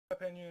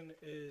opinion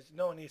is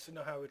no one needs to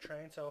know how we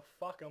train, so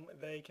fuck them.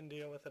 They can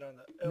deal with it on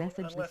the...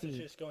 Message unless received.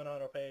 it's just going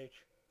on our page.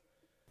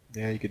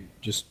 Yeah, you could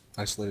just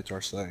isolate it to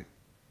our site.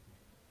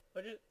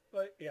 But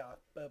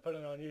put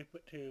it on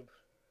YouTube,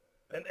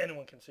 and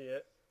anyone can see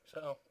it.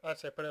 So I'd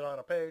say put it on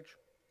a page,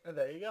 and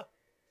there you go.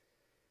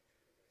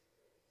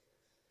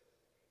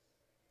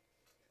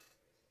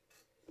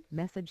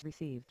 Message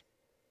received.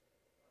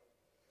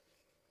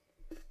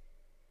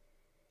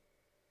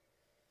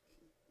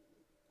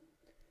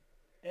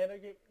 And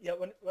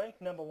rank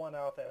number 1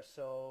 out there,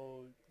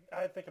 so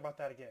I'd think about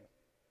that again.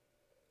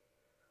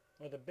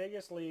 We're the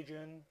biggest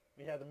legion,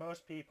 we have the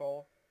most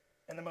people,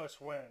 and the most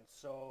wins.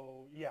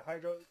 So yeah,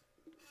 Hydro,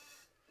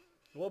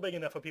 we're big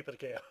enough for people to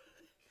care.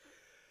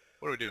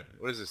 What are we doing?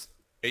 What is this?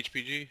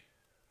 HPG?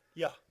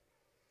 Yeah.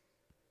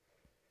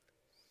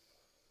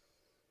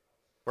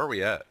 Where are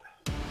we at?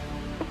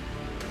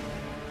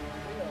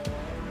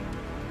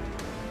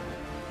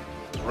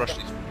 Let's rush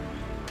these.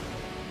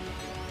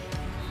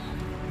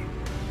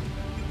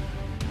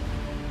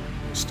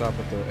 We'll stop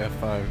at the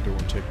F5 door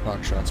and take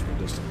pot shots from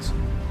distance.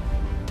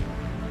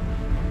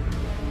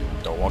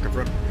 Don't walk in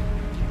front.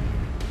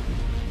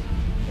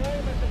 Now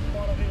you mentioned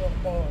quantity or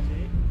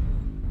quality.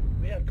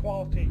 We have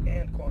quality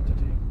and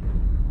quantity.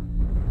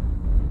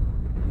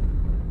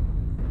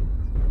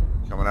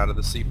 Coming out of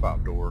the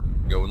C-pop door,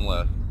 going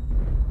left.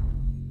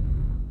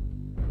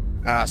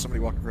 Ah, somebody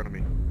walked in front of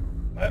me.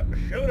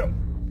 Shoot him!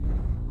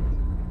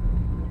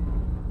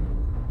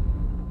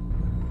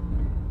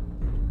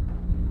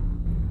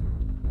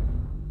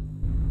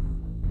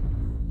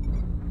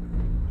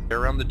 They're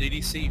around the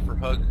DDC for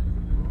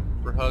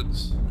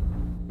hugs.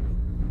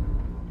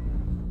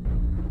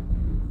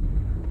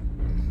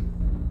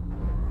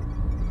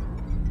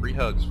 Free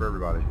hugs for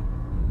everybody.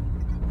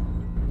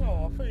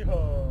 Oh, free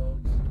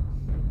hugs.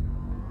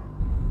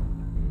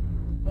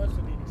 What's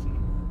the DDC?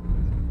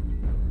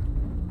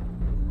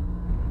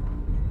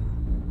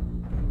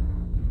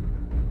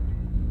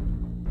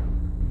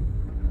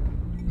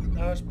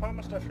 I was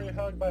promised a free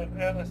hug by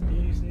an Atlas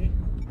DDC.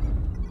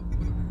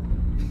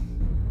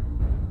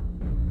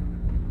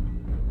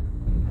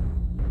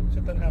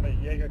 Sit there and have a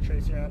Jager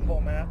chase you around the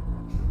whole map.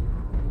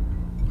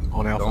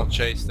 On Alpha. Don't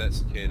chase that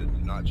cicada.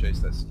 Do not chase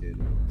that cicada.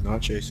 Not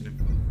chasing him.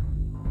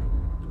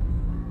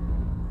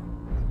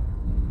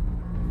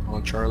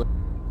 On Charlie.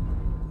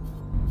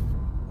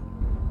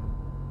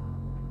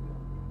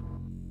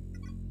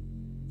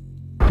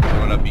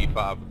 Going up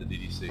E5 with the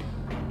DDC.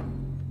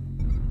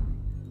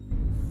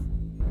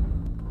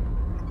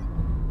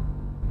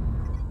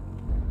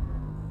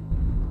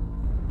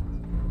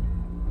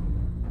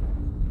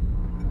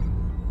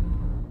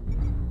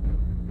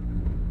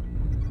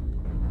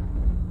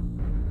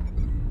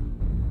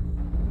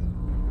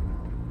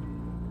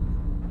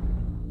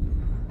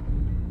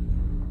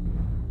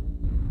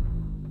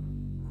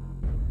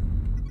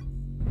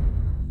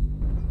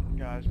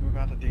 Guys, move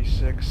out to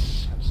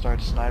D6 and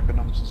start sniping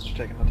them since you're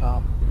taking the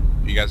top.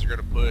 If you guys are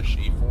gonna push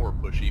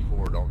E4, push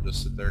E4. Don't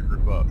just sit there and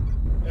group up.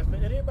 If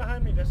the idiot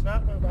behind me does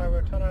not move, I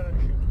will turn on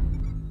and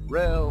shoot.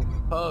 Rel,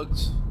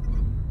 hugs.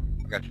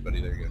 I got you,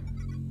 buddy. There you go.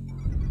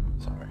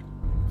 Sorry.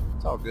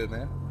 It's all good,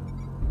 man.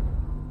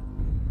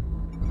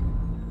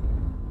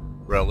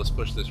 Rel, let's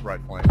push this right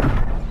flank.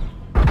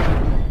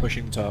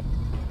 Pushing the top.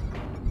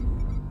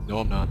 No,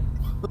 I'm not.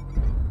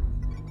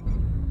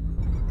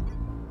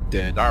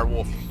 Dead. Dire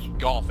Wolf,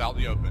 golf out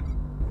in the open.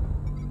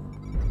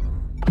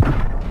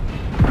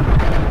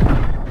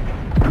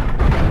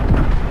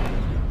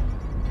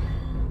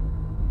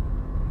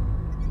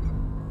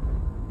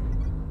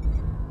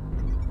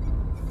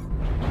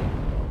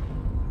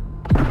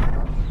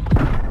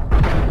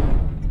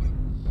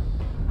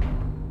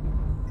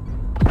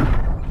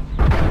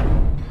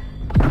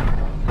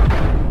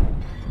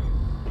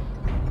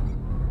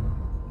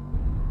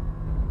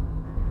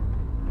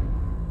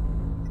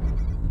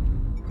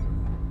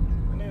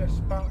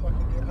 Spot where I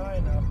can get high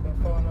enough, but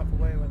far enough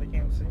away where they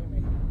can't see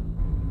me.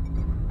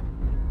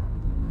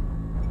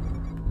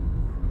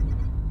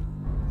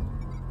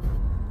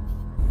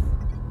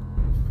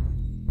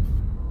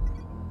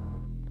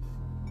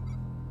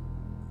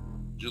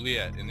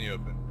 Juliet in the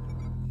open.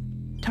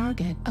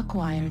 Target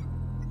acquired.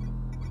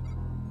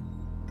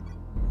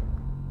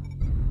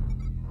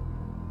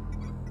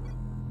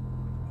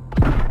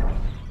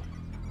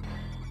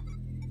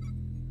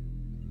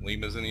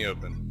 Lima's in the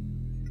open.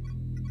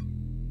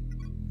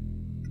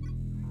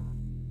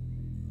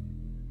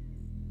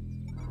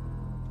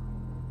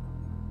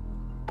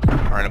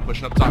 Alright, I'm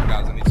pushing up top,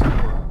 guys. I need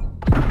support.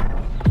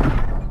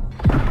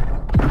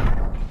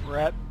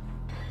 Rat.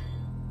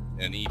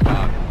 And E5.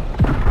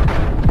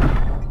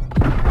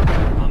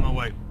 On my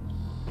way.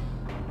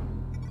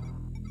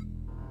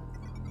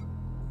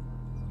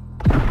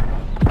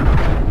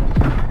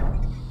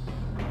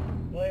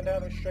 Laying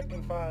down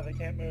restricting fire, they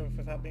can't move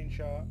without being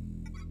shot.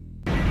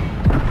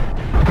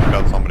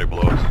 Got somebody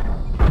below us.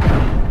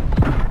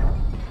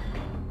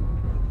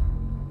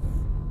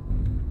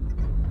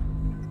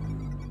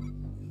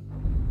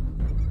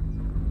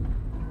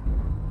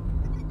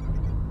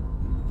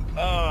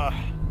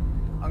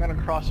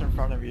 cross in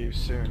front of you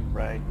soon,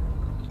 right?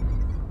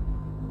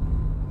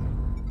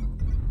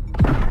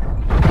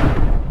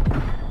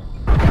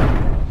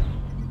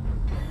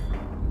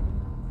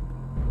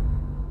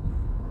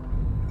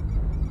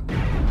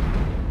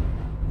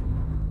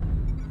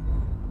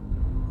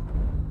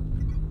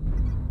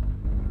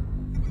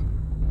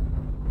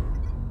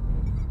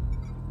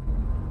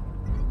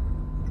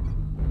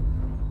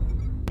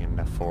 In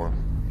F4.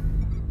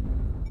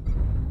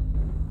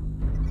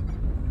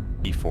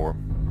 E4.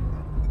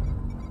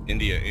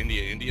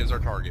 India's our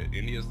target.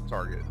 India's the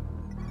target.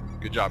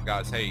 Good job,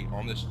 guys. Hey,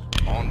 on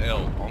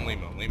L, on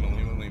Lima.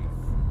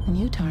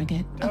 New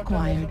target Delta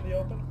acquired. in the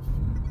open.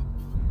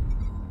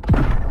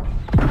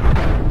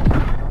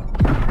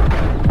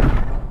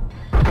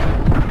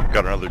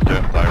 Got another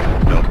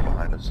firewall Delta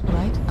behind us.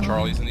 Right arm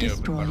Charlie's in the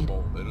destroyed. open.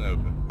 Thunderbolt in the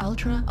open.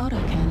 Ultra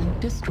autocannon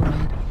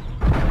destroyed.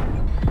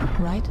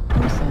 Right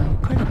torso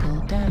critical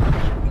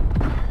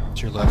damage.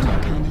 To your left.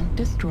 Autocannon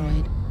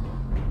destroyed.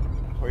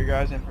 For you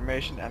guys'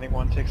 information,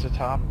 anyone takes the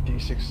top,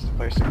 D6 is the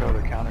place to go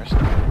to counter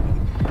snipe.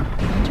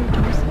 Center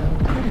torso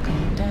critical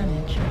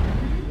damage.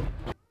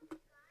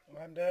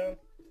 I'm down.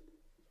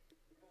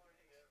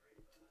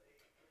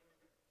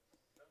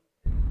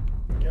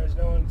 You guys,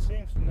 no one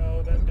seems to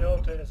know that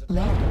Delta is a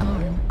Left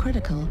arm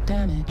critical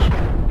damage.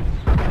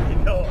 You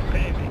know, I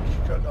ain't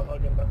been struggle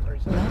hugging about 3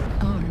 seconds.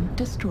 Left arm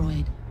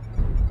destroyed.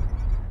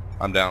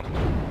 I'm down.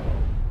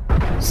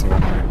 So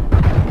am I.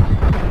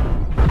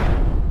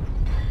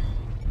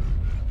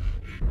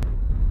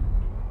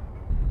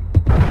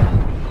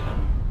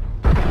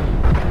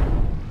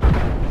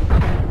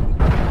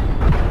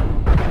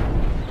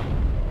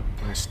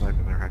 Nice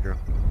sniping there, Hydro.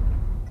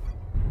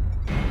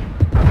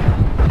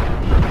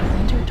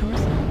 Center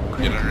torso Get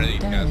critical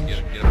underneath, guys.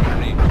 damage. Get up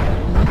underneath.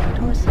 Left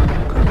torso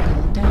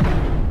critical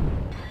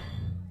damage.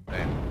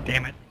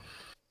 Damn it.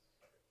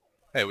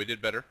 Hey, we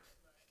did better.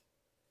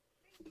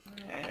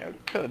 Yeah, we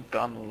could have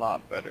done a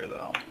lot better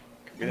though.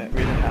 We didn't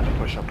have to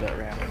push up that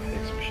ramp and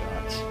take some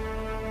shots.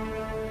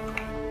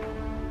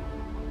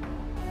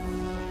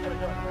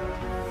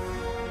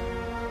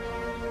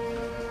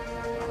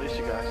 At least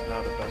you guys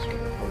know the best way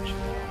to approach it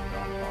now.